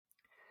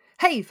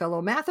Hey,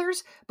 fellow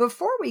mathers,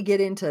 before we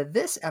get into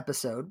this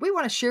episode, we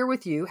want to share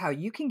with you how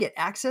you can get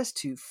access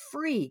to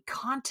free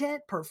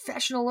content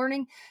professional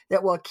learning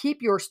that will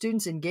keep your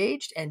students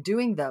engaged and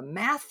doing the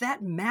math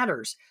that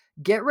matters.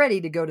 Get ready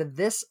to go to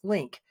this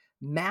link,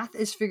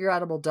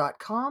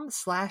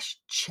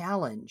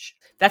 mathisfigureoutable.com/challenge.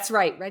 That's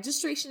right.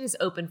 Registration is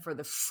open for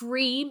the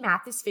free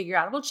Math is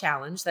Figureoutable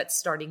Challenge that's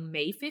starting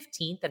May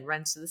 15th and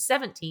runs to the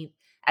 17th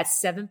at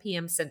 7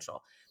 p.m.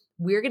 Central.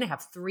 We're going to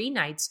have 3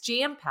 nights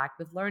jam-packed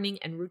with learning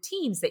and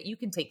routines that you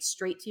can take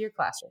straight to your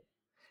classroom.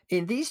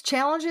 In these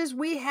challenges,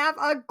 we have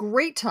a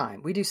great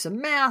time. We do some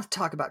math,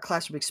 talk about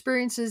classroom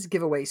experiences,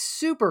 give away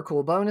super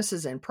cool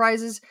bonuses and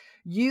prizes.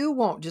 You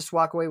won't just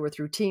walk away with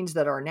routines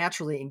that are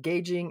naturally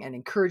engaging and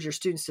encourage your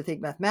students to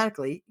think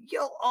mathematically.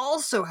 You'll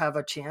also have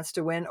a chance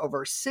to win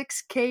over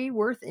 $6,000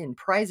 worth in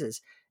prizes,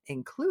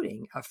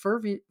 including a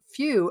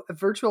few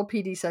virtual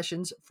PD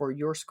sessions for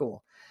your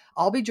school.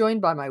 I'll be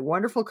joined by my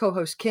wonderful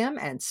co-host Kim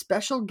and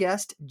special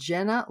guest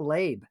Jenna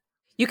Labe.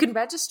 You can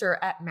register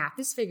at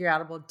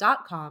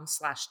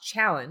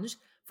mathisfigureoutable.com/challenge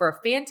for a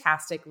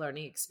fantastic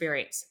learning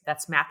experience.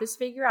 That's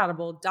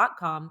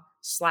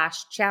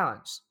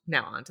mathisfigureoutable.com/challenge.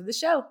 Now on to the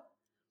show.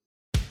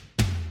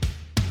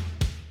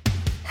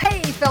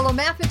 Hey, fellow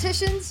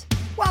mathematicians.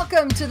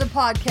 Welcome to the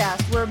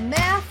podcast where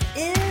math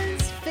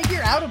is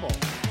figureoutable.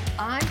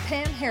 I'm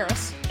Pam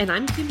Harris. And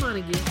I'm Kim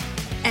Montague.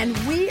 And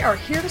we are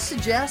here to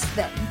suggest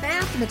that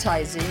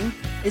mathematizing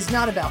is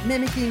not about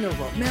mimicking or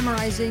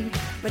memorizing,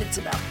 but it's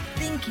about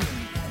thinking,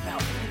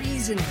 about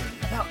reasoning,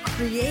 about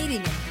creating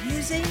and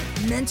using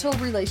mental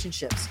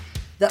relationships.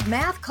 The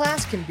math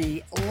class can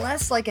be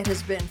less like it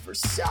has been for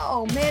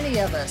so many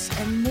of us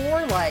and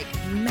more like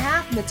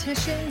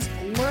mathematicians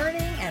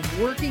learning and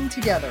working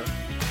together.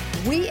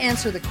 We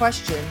answer the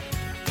question,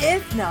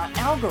 if not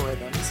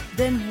algorithms,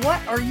 then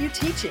what are you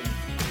teaching?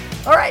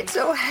 All right,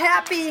 so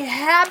happy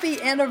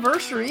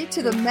anniversary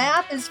to the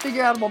Math is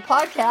Figureoutable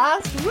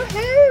podcast.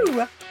 Woohoo!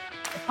 The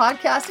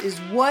podcast is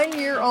 1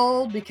 year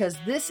old because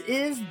this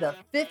is the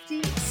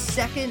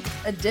 52nd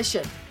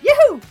edition.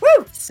 Yoo-hoo!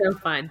 Woo! So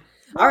fun.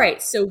 All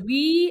right, so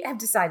we have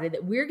decided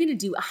that we're going to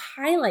do a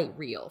highlight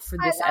reel for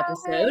this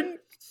episode.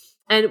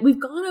 And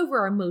we've gone over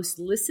our most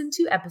listened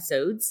to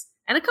episodes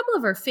and a couple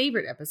of our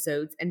favorite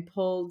episodes and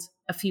pulled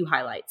a few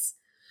highlights.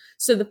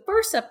 So the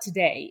first up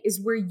today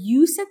is where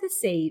you set the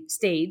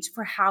stage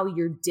for how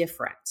you're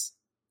different.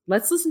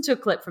 Let's listen to a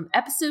clip from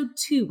episode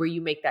 2 where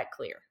you make that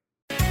clear.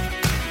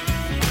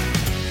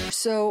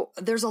 So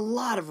there's a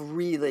lot of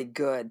really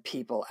good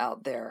people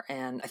out there.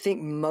 And I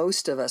think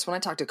most of us, when I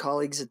talk to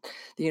colleagues at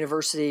the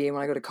university and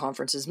when I go to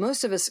conferences,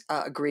 most of us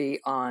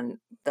agree on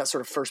that sort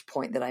of first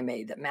point that I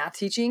made, that math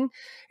teaching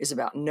is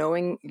about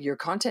knowing your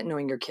content,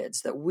 knowing your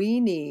kids, that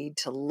we need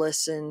to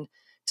listen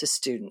to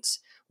students.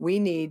 We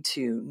need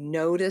to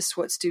notice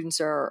what students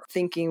are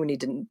thinking. We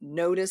need to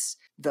notice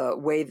the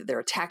way that they're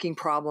attacking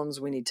problems.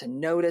 We need to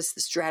notice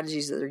the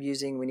strategies that they're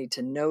using. We need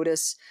to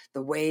notice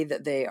the way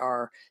that they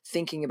are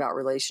thinking about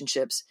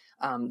relationships.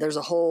 There's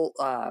a whole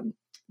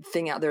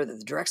thing out there that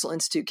the Drexel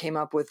Institute came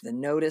up with, the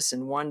Notice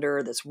and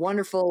Wonder. That's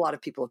wonderful. A lot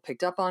of people have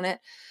picked up on it.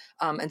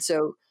 And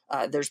so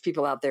there's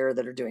people out there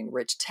that are doing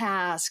rich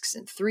tasks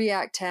and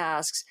 3-act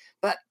tasks.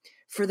 But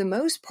for the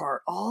most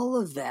part, all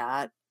of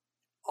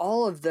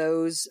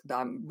those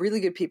really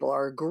good people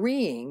are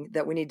agreeing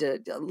that we need to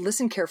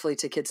listen carefully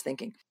to kids'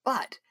 thinking.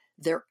 But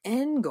their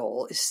end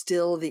goal is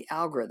still the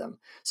algorithm.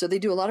 So they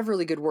do a lot of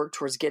really good work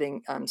towards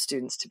getting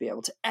students to be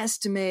able to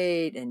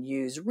estimate and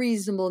use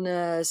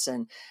reasonableness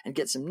and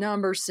get some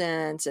number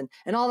sense and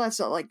all that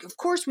stuff. Like, of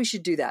course we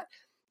should do that.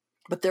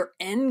 But their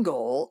end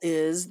goal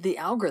is the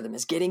algorithm,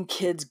 is getting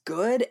kids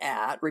good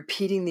at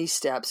repeating these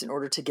steps in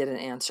order to get an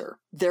answer.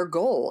 Their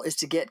goal is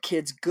to get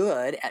kids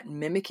good at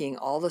mimicking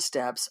all the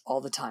steps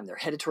all the time. They're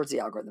headed towards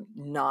the algorithm,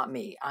 not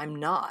me. I'm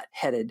not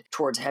headed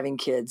towards having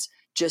kids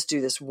just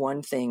do this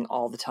one thing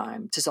all the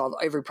time to solve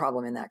every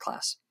problem in that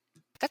class.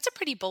 That's a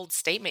pretty bold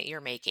statement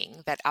you're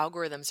making, that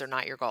algorithms are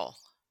not your goal.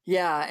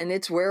 Yeah, and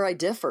it's where I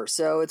differ.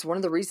 So it's one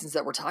of the reasons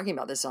that we're talking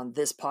about this on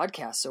this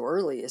podcast so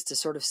early, is to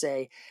sort of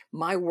say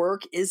my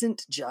work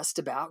isn't just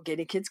about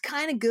getting kids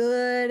kind of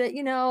good at,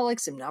 like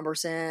some number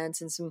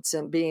sense and some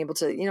being able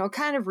to,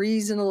 kind of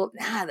reason a little.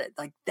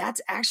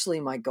 That's actually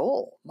my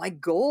goal. My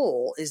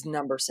goal is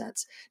number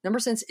sense. Number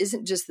sense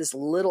isn't just this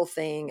little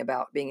thing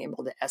about being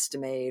able to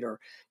estimate or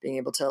being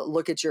able to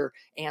look at your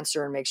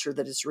answer and make sure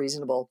that it's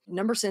reasonable.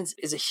 Number sense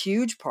is a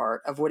huge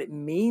part of what it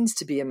means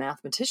to be a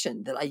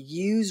mathematician, that I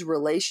use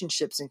relationships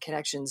and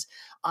connections.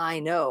 I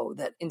know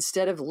that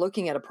instead of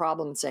looking at a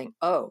problem and saying,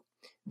 oh,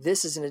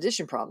 this is an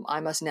addition problem,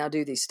 I must now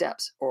do these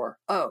steps, or,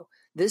 oh,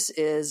 this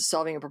is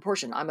solving a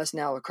proportion, I must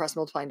now cross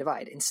multiply and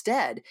divide.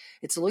 Instead,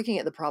 it's looking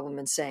at the problem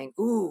and saying,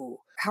 ooh,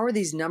 how are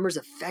these numbers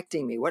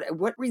affecting me?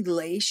 What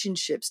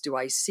relationships do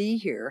I see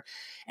here?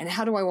 And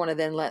how do I want to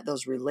then let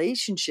those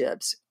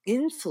relationships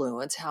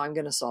influence how I'm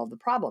going to solve the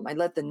problem? I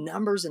let the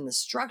numbers and the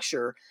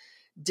structure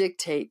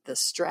dictate the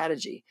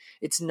strategy.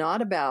 It's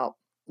not about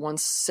one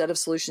set of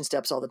solution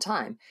steps all the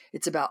time.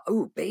 It's about,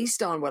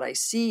 based on what I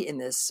see in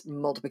this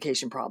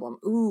multiplication problem,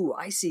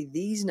 I see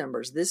these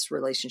numbers, this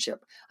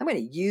relationship. I'm going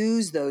to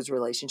use those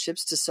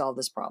relationships to solve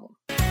this problem.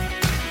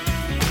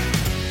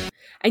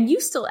 And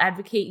you still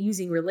advocate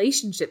using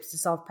relationships to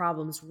solve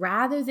problems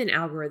rather than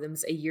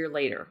algorithms a year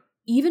later,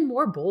 even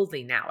more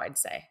boldly now, I'd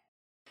say.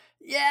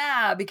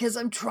 Yeah, because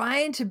I'm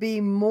trying to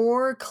be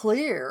more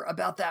clear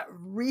about that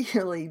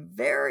really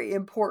very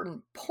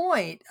important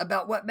point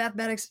about what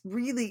mathematics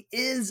really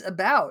is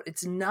about.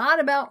 It's not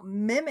about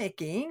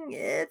mimicking.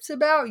 It's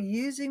about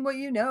using what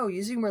you know,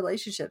 using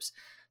relationships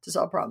to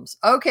solve problems.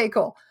 Okay,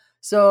 cool.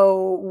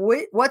 So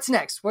what's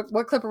next?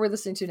 What clip are we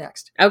listening to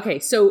next? Okay,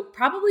 so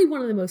probably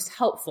one of the most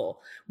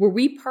helpful, where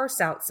we parse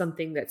out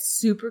something that's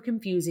super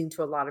confusing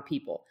to a lot of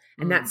people.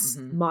 And that's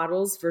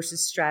models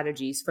versus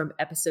strategies from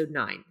episode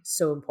 9.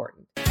 So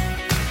important.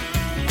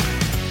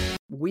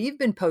 We've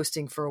been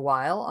posting for a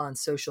while on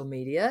social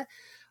media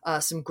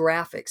some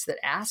graphics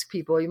that ask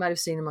people, you might have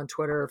seen them on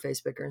Twitter or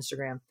Facebook or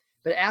Instagram,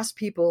 but ask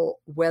people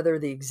whether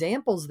the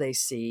examples they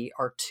see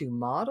are 2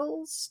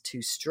 models,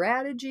 2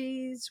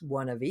 strategies,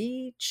 one of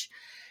each.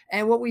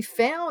 And what we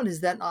found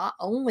is that not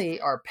only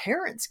are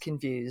parents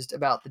confused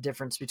about the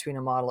difference between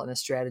a model and a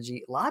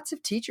strategy, lots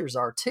of teachers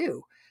are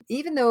too.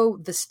 Even though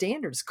the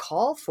standards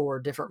call for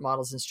different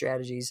models and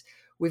strategies,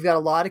 we've got a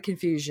lot of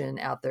confusion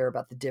out there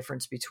about the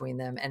difference between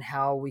them and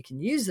how we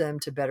can use them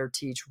to better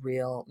teach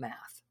real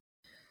math.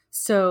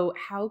 So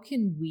how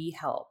can we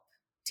help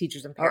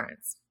teachers and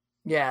parents?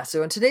 Yeah.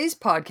 So in today's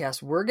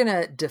podcast, we're going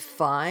to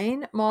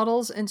define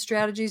models and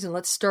strategies, and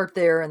let's start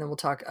there. And then we'll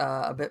talk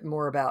a bit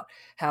more about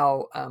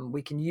how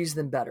we can use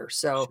them better.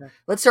 So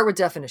Let's start with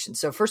definitions.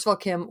 So first of all,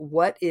 Kim,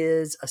 what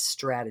is a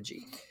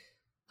strategy?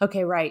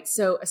 Okay, right.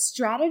 So a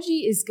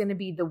strategy is going to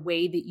be the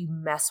way that you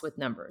mess with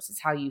numbers.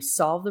 It's how you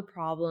solve the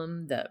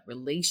problem, the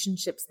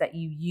relationships that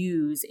you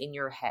use in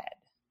your head.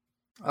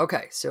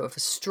 Okay. So if a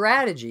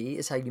strategy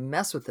is how you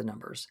mess with the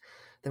numbers,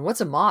 then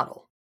what's a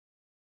model?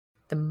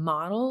 The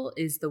model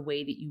is the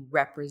way that you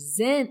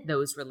represent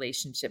those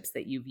relationships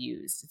that you've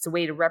used. It's a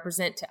way to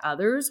represent to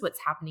others what's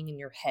happening in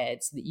your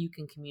head so that you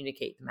can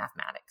communicate the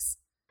mathematics.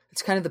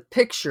 It's kind of the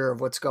picture of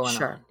what's going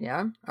on.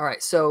 Yeah. All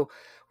right. So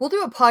we'll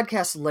do a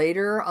podcast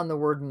later on the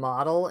word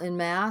model in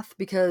math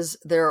because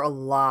there are a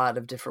lot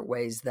of different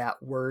ways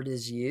that word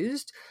is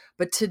used.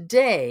 But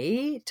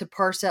today, to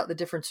parse out the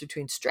difference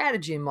between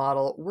strategy and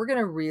model, we're going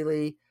to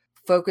really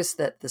focus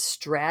that the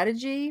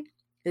strategy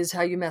is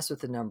how you mess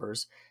with the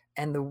numbers.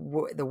 And the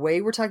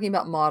way we're talking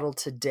about model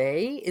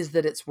today is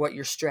that it's what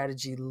your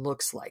strategy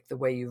looks like, the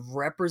way you've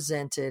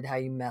represented how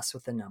you mess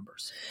with the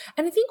numbers.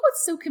 And I think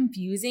what's so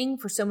confusing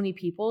for so many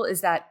people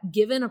is that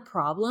given a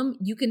problem,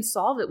 you can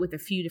solve it with a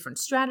few different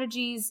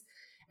strategies,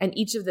 and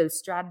each of those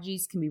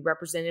strategies can be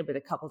represented with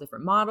a couple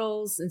different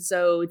models. And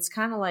so it's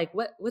kind of like,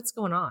 what's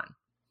going on?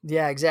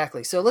 Yeah,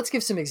 exactly. So let's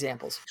give some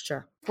examples.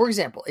 Sure. For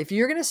example, if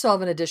you're going to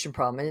solve an addition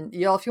problem, and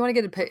y'all, if you want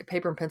to get a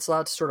paper and pencil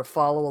out to sort of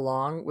follow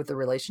along with the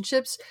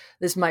relationships,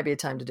 this might be a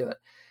time to do it.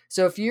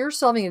 So if you're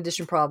solving an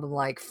addition problem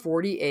like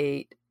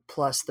 48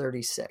 plus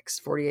 36,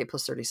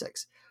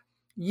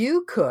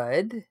 you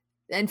could,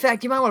 in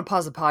fact, you might want to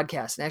pause the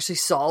podcast and actually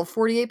solve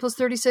 48 plus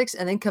 36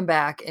 and then come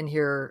back and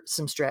hear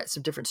some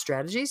different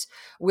strategies.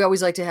 We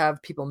always like to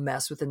have people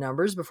mess with the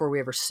numbers before we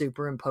ever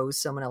superimpose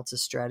someone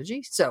else's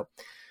strategy.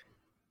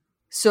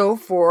 So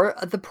for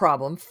the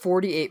problem,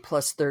 48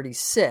 plus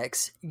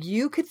 36,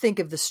 you could think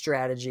of the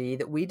strategy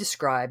that we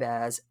describe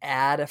as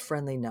add a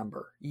friendly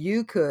number.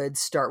 You could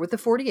start with the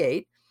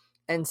 48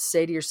 and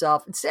say to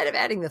yourself, instead of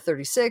adding the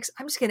 36,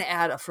 I'm just going to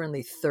add a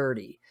friendly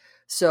 30.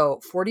 So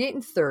 48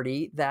 and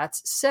 30,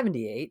 that's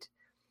 78.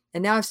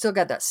 And now I've still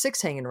got that 6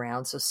 hanging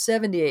around. So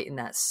 78 and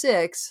that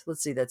 6,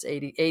 let's see, that's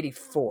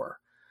 84.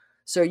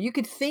 So you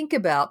could think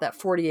about that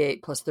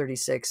 48 plus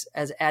 36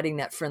 as adding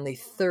that friendly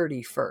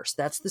 30 first.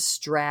 That's the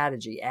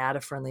strategy, add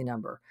a friendly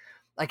number.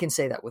 I can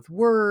say that with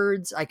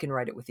words. I can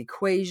write it with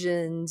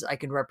equations. I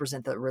can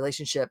represent the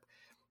relationship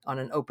on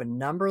an open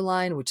number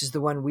line, which is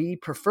the one we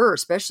prefer,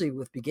 especially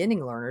with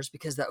beginning learners,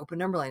 because the open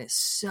number line is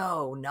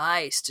so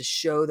nice to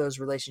show those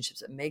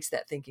relationships. It makes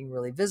that thinking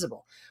really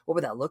visible. What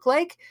would that look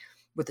like?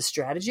 With the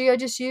strategy I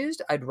just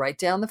used, I'd write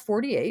down the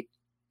 48,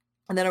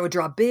 and then I would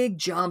draw a big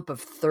jump of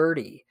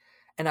 30.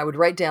 And I would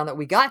write down that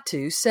we got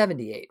to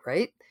 78,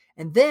 right?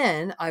 And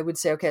then I would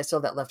say, okay, I still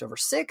have that leftover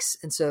 6.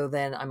 And so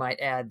then I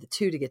might add the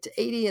 2 to get to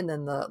 80 and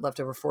then the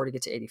leftover 4 to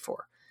get to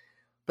 84.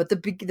 But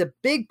the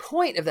big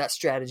point of that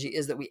strategy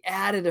is that we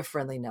added a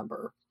friendly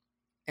number.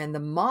 And the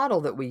model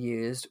that we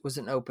used was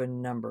an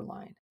open number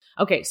line.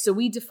 Okay, so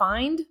we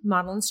defined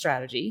model and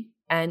strategy.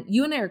 And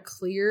you and I are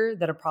clear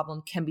that a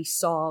problem can be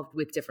solved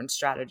with different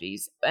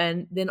strategies.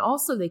 And then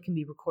also they can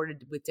be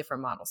recorded with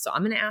different models. So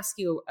I'm going to ask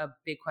you a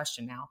big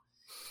question now.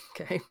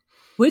 Okay.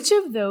 Which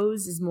of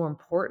those is more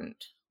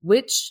important?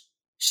 Which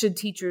should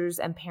teachers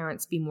and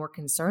parents be more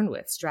concerned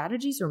with,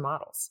 strategies or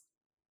models?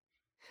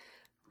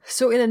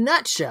 So in a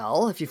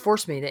nutshell, if you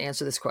force me to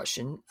answer this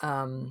question,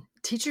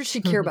 teachers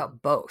should care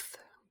about both.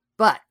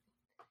 But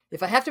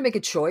if I have to make a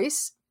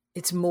choice,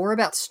 It's more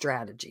about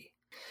strategy.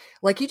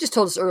 Like you just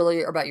told us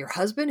earlier about your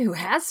husband who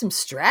has some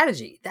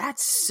strategy.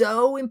 That's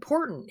so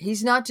important.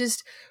 He's not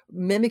just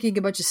mimicking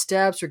a bunch of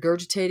steps,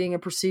 regurgitating a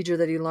procedure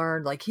that he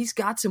learned. Like he's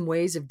got some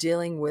ways of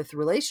dealing with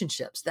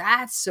relationships.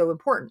 That's so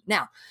important.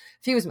 Now,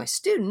 if he was my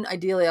student,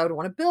 ideally I would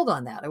want to build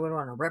on that. I would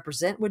want to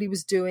represent what he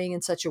was doing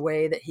in such a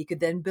way that he could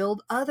then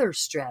build other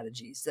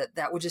strategies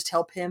that would just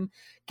help him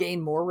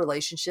gain more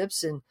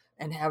relationships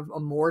and have a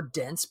more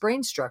dense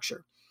brain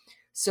structure.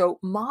 So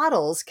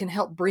models can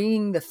help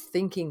bring the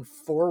thinking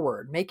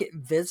forward, make it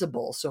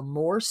visible so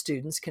more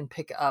students can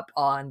pick up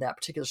on that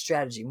particular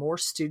strategy. More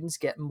students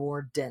get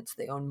more dense.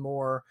 They own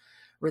more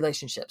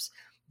relationships.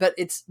 But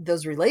it's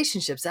those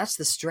relationships, that's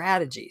the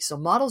strategy. So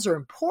models are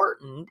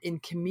important in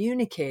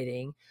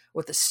communicating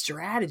what the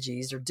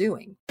strategies are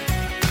doing.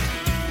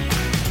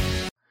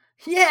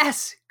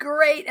 Yes,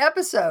 great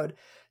episode.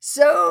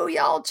 So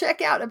y'all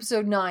check out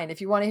episode 9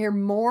 if you want to hear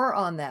more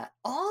on that.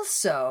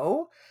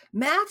 Also,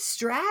 Math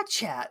Strat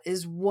Chat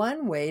is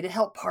one way to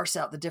help parse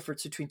out the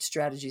difference between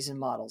strategies and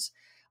models.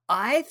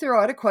 I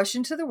throw out a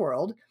question to the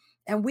world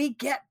and we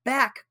get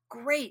back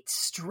great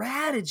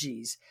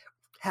strategies,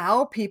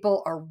 how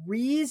people are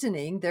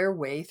reasoning their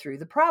way through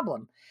the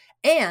problem.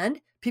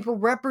 And people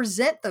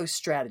represent those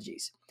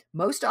strategies,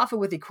 most often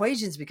with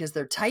equations because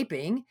they're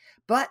typing,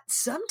 but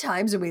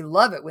sometimes, and we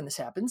love it when this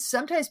happens,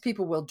 sometimes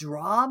people will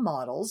draw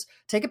models,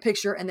 take a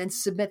picture, and then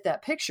submit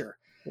that picture.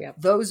 Yep.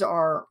 Those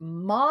are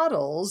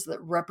models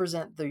that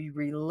represent the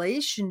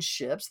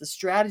relationships, the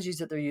strategies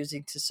that they're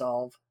using to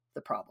solve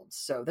the problems.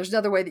 So there's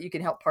another way that you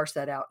can help parse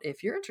that out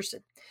if you're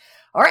interested.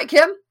 All right,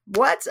 Kim,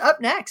 what's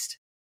up next?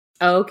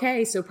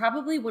 Okay, so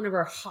probably one of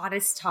our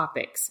hottest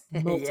topics,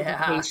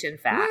 multiplication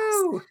facts.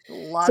 Woo!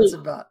 Lots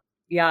about.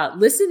 Yeah,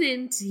 listen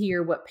in to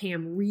hear what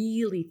Pam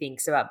really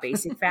thinks about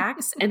basic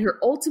facts and her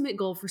ultimate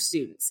goal for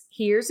students.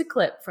 Here's a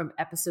clip from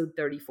episode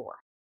 34.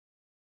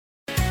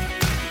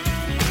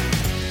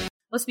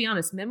 Let's be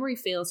honest, memory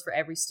fails for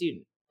every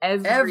student.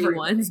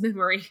 Everyone's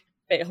memory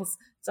fails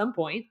at some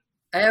point.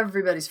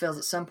 Everybody's fails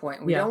at some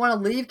point. We don't want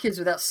to leave kids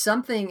without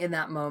something in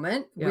that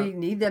moment. Yeah. We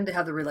need them to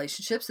have the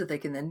relationships that they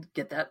can then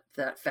get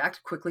that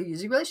fact quickly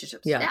using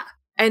relationships. Yeah.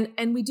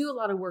 And we do a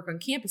lot of work on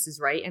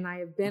campuses, right? And I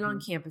have been on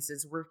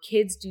campuses where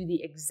kids do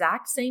the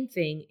exact same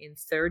thing in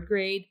 3rd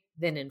grade,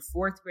 then in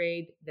 4th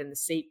grade, then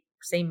the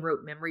same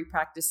rote memory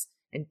practice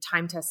and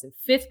time tests in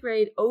 5th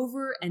grade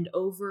over and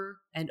over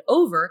and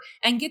over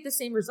and get the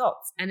same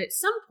results. And at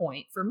some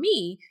point, for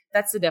me,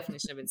 that's the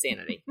definition of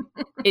insanity.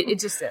 It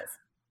just is.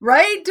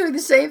 Right? Doing the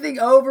same thing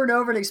over and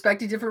over and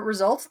expecting different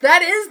results.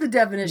 That is the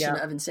definition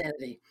of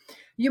insanity.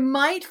 You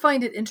might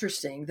find it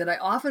interesting that I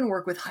often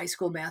work with high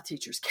school math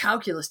teachers,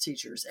 calculus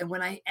teachers, and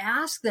when I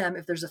ask them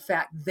if there's a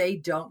fact they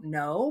don't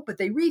know, but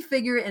they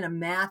refigure it in a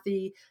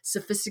mathy,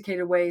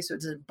 sophisticated way so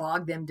it doesn't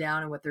bog them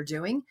down in what they're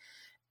doing,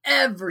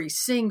 every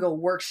single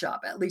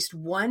workshop, at least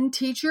one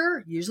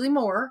teacher, usually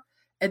more,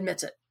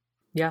 admits it.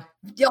 Yeah.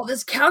 Yo,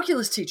 this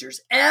calculus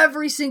teachers,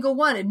 every single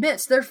one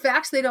admits they're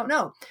facts they don't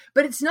know.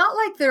 But it's not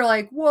like they're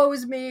like, woe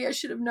is me, I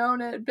should have known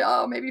it.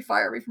 Oh, maybe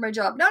fire me for my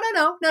job.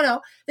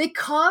 No. They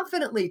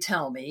confidently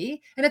tell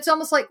me. And it's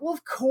almost like, well,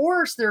 of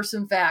course there are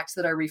some facts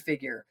that I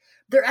refigure.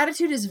 Their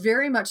attitude is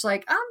very much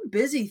like, I'm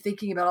busy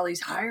thinking about all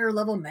these higher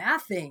level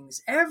math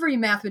things. Every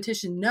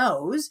mathematician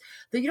knows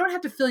that you don't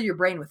have to fill your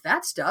brain with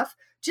that stuff.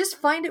 Just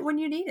find it when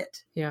you need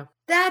it. Yeah.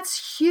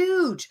 That's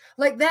huge.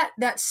 Like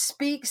that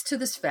speaks to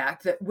this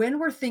fact that when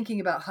we're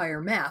thinking about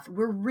higher math,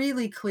 we're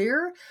really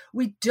clear.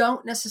 We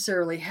don't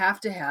necessarily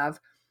have to have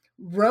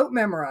rote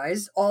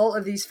memorized all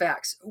of these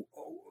facts.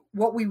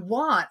 What we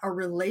want are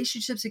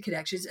relationships and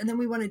connections, and then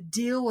we want to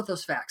deal with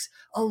those facts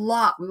a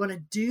lot. We want to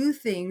do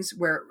things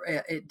where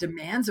it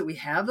demands that we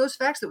have those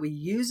facts, that we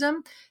use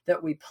them,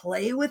 that we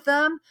play with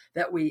them,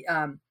 that we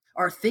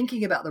are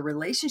thinking about the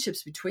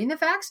relationships between the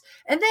facts.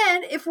 And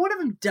then if one of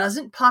them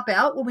doesn't pop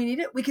out when we need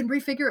it, we can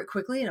refigure it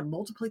quickly in a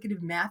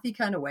multiplicative mathy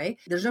kind of way.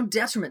 There's no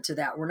detriment to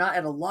that. We're not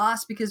at a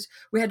loss because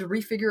we had to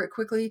refigure it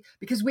quickly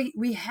because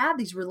we have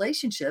these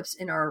relationships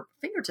in our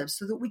fingertips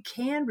so that we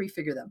can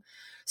refigure them.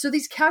 So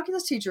these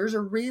calculus teachers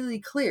are really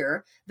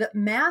clear that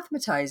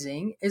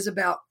mathematizing is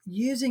about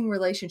using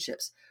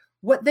relationships.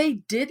 What they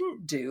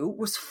didn't do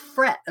was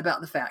fret about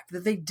the fact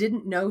that they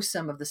didn't know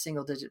some of the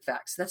single digit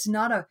facts. That's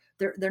not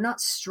they're not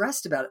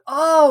stressed about it.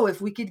 Oh,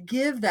 if we could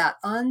give that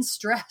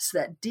unstress,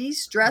 that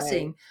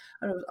de-stressing, right.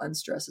 I don't know if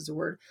unstress is a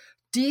word,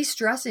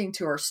 de-stressing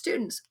to our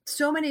students,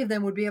 so many of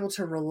them would be able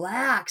to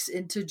relax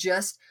into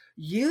just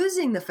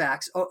using the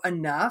facts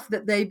enough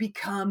that they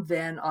become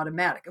then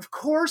automatic. Of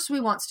course, we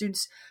want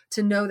students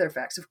to know their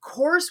facts. Of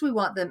course, we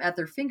want them at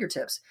their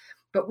fingertips.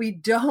 But we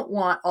don't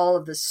want all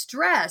of the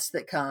stress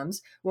that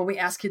comes when we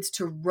ask kids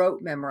to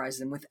rote memorize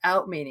them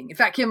without meaning. In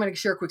fact, Kim, I'm going to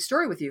share a quick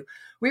story with you.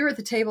 We were at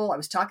the table. I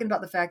was talking about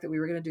the fact that we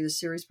were going to do this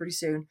series pretty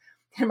soon.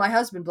 And my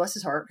husband, bless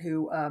his heart,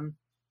 who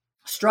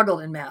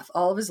struggled in math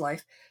all of his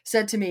life,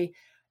 said to me,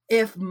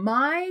 if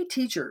my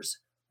teachers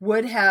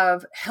would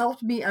have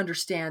helped me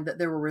understand that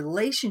there were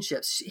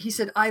relationships, he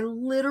said, I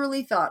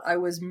literally thought I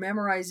was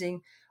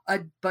memorizing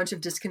a bunch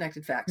of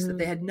disconnected facts that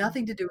they had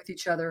nothing to do with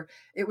each other.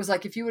 It was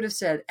like if you would have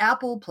said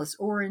apple plus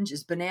orange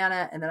is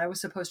banana, and then I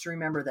was supposed to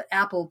remember that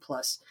apple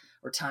plus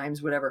or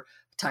times whatever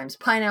times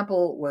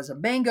pineapple was a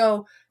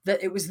mango,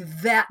 that it was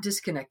that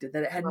disconnected,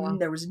 that it had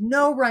there was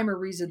no rhyme or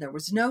reason, there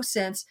was no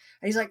sense.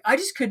 And he's like, I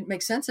just couldn't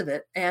make sense of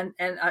it, and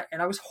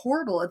I was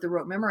horrible at the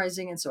rote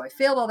memorizing, and so I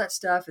failed all that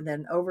stuff, and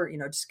then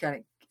just kind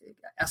of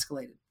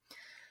escalated.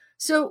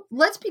 So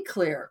let's be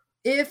clear.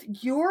 If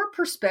your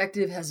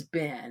perspective has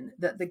been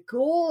that the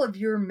goal of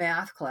your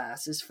math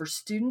class is for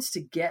students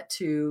to get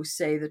to,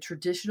 say, the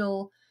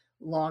traditional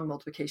long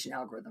multiplication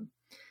algorithm,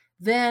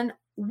 then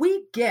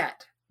we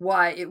get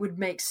why it would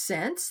make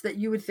sense that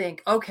you would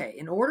think, okay,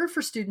 in order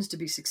for students to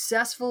be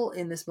successful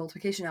in this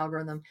multiplication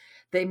algorithm,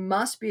 they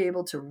must be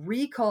able to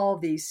recall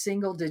these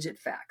single-digit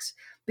facts.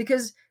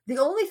 Because the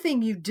only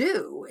thing you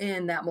do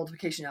in that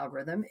multiplication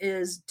algorithm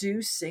is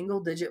do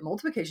single-digit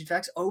multiplication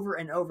facts over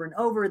and over and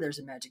over. There's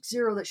a magic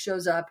zero that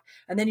shows up,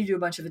 and then you do a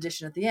bunch of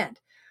addition at the end.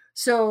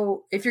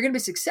 So if you're going to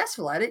be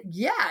successful at it,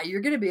 yeah,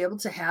 you're going to be able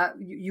to have,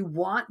 you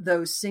want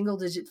those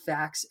single-digit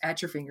facts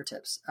at your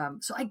fingertips.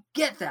 So I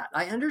get that.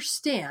 I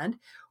understand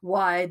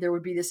why there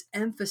would be this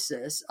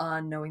emphasis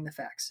on knowing the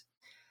facts.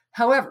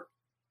 However,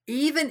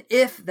 even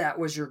if that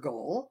was your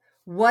goal,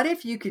 what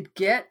if you could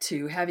get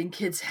to having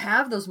kids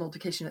have those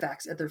multiplication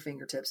facts at their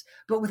fingertips,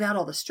 but without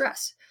all the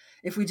stress?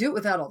 If we do it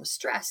without all the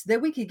stress,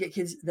 then we could get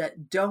kids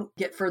that don't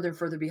get further and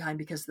further behind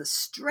because the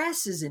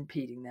stress is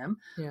impeding them.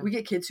 Yeah. We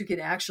get kids who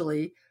can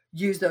actually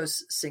use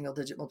those single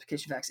digit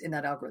multiplication facts in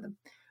that algorithm.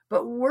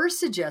 But we're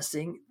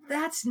suggesting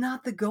that's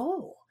not the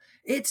goal.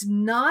 It's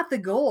not the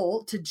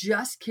goal to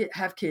just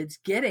have kids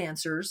get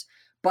answers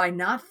by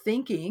not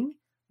thinking,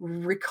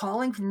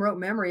 recalling from rote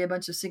memory a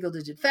bunch of single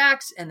digit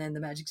facts and then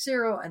the magic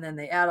zero, and then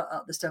they add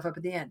the stuff up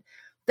at the end.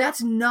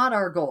 That's not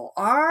our goal.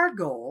 Our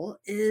goal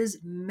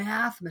is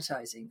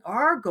mathematizing.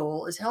 Our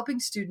goal is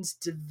helping students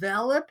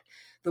develop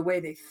the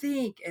way they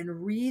think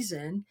and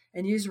reason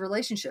and use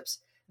relationships.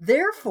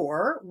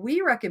 Therefore,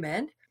 we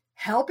recommend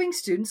helping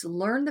students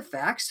learn the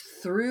facts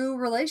through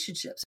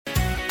relationships.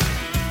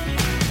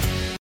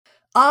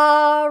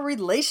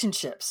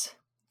 Relationships.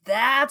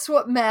 That's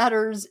what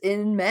matters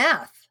in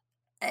math.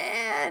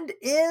 And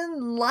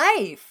in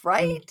life,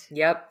 right?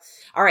 Yep.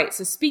 All right.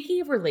 So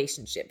speaking of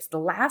relationships, the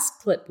last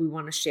clip we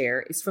want to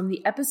share is from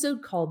the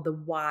episode called The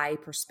Why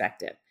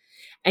Perspective.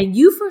 And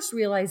you first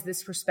realized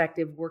this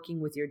perspective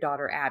working with your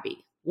daughter,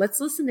 Abby.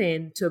 Let's listen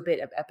in to a bit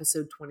of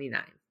episode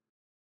 29.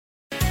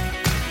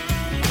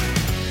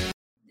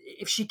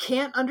 If she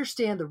can't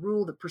understand the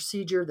rule, the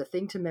procedure, the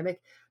thing to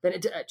mimic, then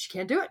she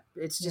can't do it.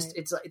 It's just,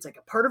 right. It's like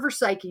a part of her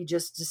psyche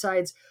just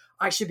decides,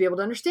 I should be able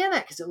to understand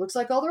that because it looks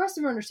like all the rest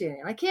of them are understanding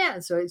and I can't.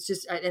 And so it's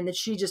just, and then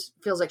she just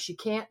feels like she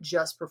can't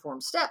just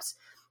perform steps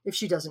if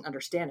she doesn't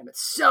understand them.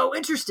 It's so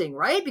interesting,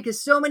 right? Because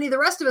so many of the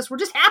rest of us were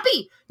just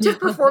happy to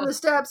perform the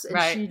steps. And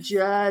right. She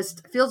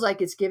just feels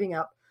like it's giving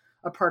up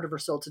a part of her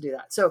soul to do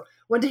that. So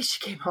one day she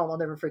came home, I'll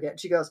never forget.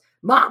 She goes,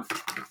 Mom,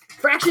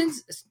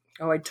 fractions.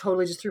 Oh, I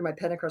totally just threw my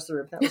pen across the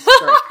room. That was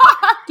sorry.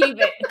 Keep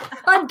it.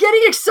 I'm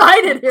getting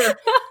excited here.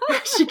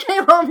 She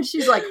came home and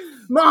she's like,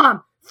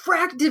 Mom,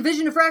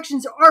 division of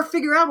fractions are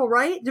figure outable,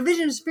 right?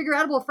 Division is figure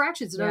outable of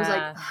fractions. And I was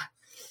like,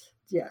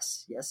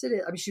 yes, it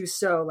is. I mean, she was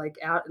so and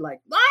I was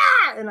like,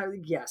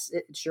 yes,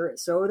 it sure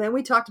is. So then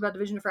we talked about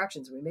division of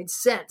fractions and we made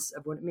sense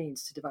of what it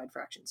means to divide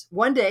fractions.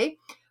 One day,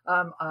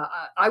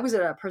 I was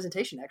at a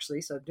presentation actually.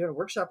 So doing a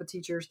workshop with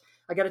teachers.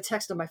 I got a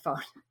text on my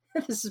phone.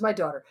 This is my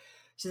daughter.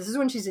 This is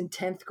when she's in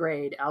 10th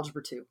grade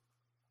algebra 2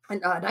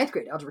 and 9th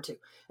grade algebra 2.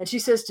 And she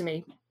says to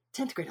me,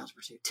 10th grade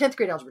algebra 2, 10th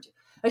grade algebra 2.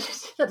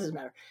 That doesn't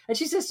matter. And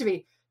she says to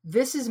me,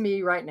 this is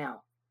me right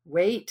now.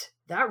 Wait,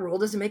 that rule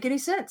doesn't make any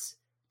sense.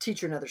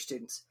 Teacher and other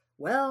students.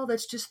 Well,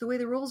 that's just the way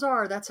the rules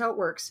are. That's how it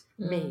works.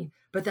 Me.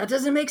 But that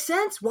doesn't make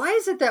sense. Why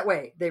is it that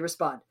way? They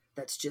respond.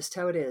 That's just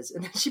how it is.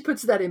 And then she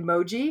puts that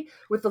emoji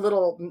with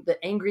the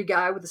angry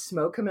guy with the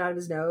smoke coming out of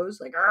his nose.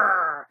 Like,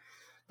 argh.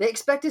 They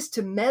expect us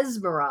to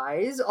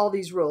mesmerize all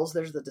these rules.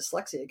 There's the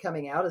dyslexia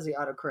coming out as the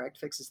autocorrect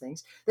fixes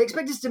things. They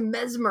expect us to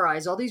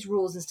mesmerize all these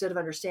rules instead of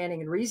understanding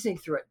and reasoning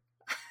through it.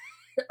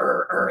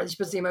 And she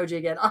puts the emoji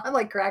again. I'm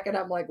like cracking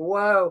up. I'm like,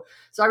 whoa.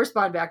 So I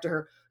respond back to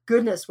her,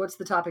 goodness, what's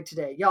the topic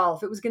today? Y'all,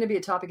 if it was going to be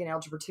a topic in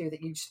Algebra 2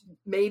 that you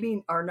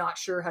maybe are not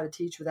sure how to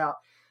teach without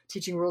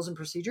teaching rules and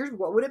procedures,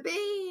 what would it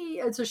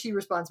be? And so she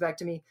responds back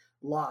to me,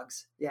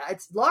 logs. Yeah,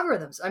 it's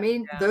logarithms. I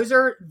mean, those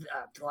are,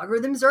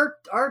 logarithms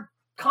are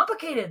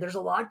complicated. There's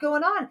a lot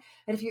going on.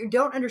 And if you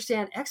don't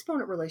understand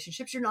exponent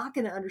relationships, you're not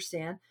going to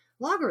understand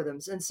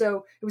logarithms. And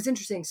so it was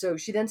interesting. So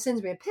she then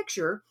sends me a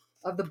picture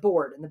of the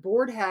board, and the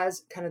board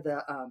has kind of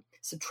the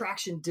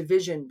subtraction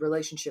division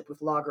relationship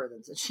with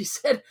logarithms. And she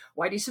said,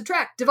 why do you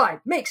subtract?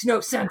 Divide. Makes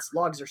no sense.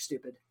 Logs are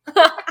stupid.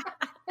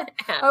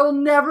 I will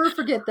never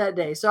forget that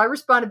day. So I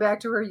responded back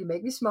to her, you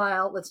make me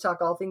smile. Let's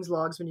talk all things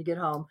logs when you get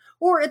home,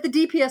 or at the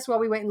DPS while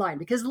we wait in line,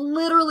 because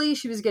literally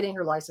she was getting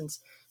her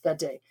license that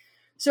day.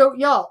 So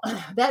y'all,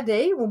 that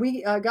day when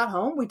we got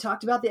home, we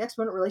talked about the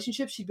exponent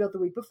relationship she built the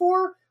week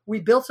before. We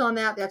built on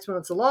that, the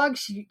exponential log.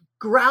 She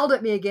growled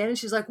at me again and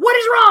she's like, what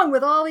is wrong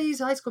with all these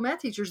high school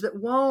math teachers that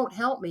won't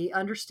help me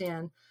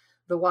understand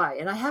the why?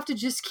 And I have to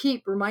just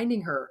keep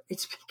reminding her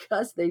it's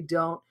because they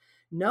don't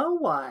know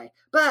why.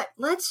 But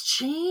let's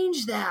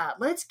change that.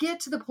 Let's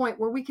get to the point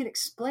where we can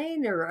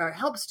explain or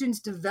help students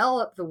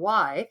develop the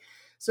why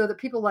so that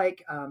people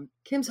like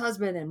Kim's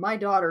husband and my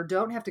daughter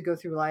don't have to go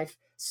through life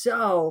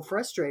so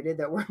frustrated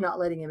that we're not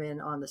letting him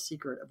in on the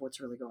secret of what's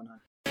really going on.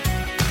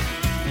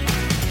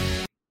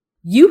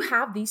 You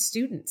have these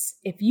students.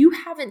 If you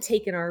haven't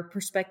taken our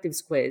perspectives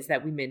quiz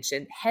that we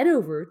mentioned, head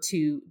over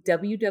to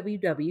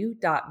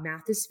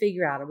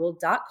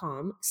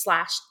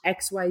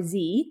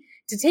www.mathisfigureoutable.com/XYZ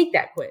to take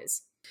that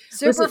quiz.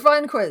 Super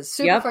fun quiz.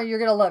 Super fun. You're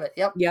going to love it.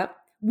 Yep.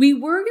 We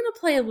were going to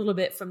play a little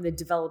bit from the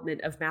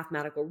development of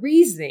mathematical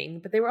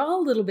reasoning, but they were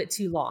all a little bit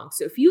too long.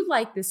 So if you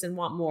like this and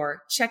want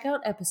more, check out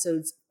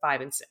episodes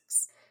 5 and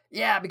 6.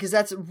 Yeah, because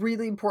that's a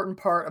really important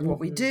part of what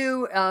we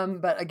do.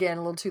 But again,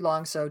 a little too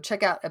long. So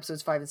check out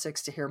episodes 5 and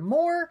 6 to hear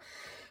more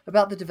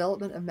about the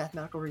development of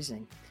mathematical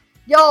reasoning.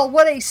 Y'all,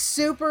 what a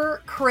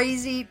super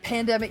crazy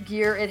pandemic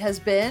year it has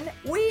been.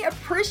 We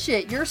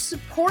appreciate your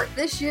support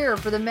this year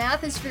for the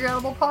Math is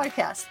Figureoutable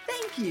podcast.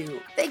 Thank you.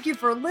 Thank you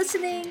for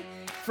listening,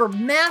 for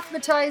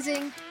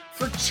mathematizing,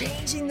 for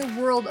changing the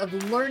world of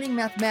learning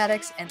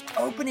mathematics and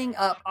opening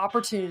up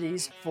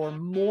opportunities for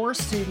more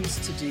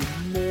students to do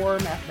more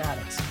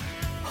mathematics.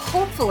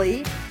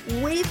 Hopefully,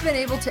 we've been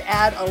able to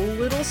add a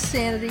little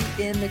sanity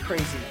in the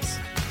craziness.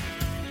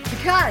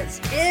 Because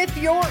if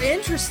you're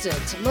interested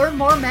to learn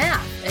more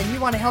math and you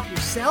want to help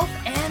yourself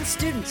and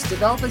students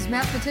develop as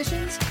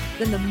mathematicians,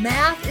 then the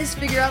Math is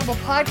Figureoutable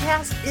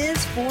podcast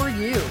is for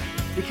you.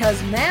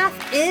 Because math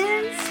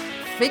is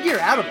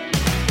figureoutable.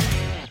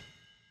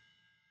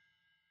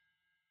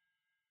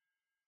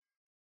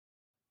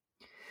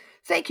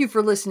 Thank you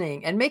for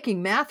listening and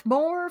making math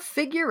more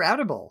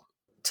figureoutable.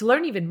 To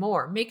learn even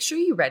more, make sure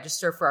you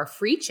register for our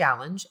free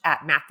challenge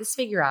at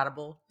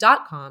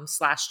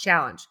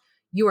mathisfigureoutable.com/challenge.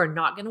 You are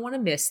not going to want to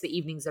miss the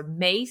evenings of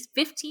May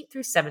 15th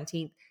through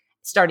 17th,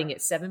 starting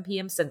at 7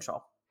 p.m.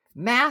 Central.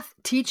 Math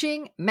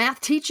teaching,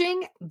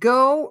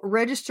 go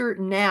register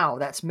now.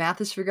 That's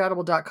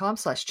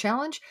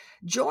mathisfigureoutable.com/challenge.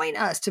 Join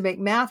us to make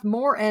math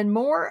more and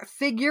more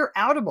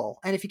figureoutable.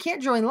 And if you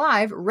can't join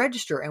live,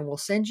 register and we'll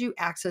send you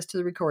access to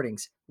the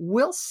recordings.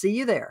 We'll see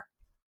you there.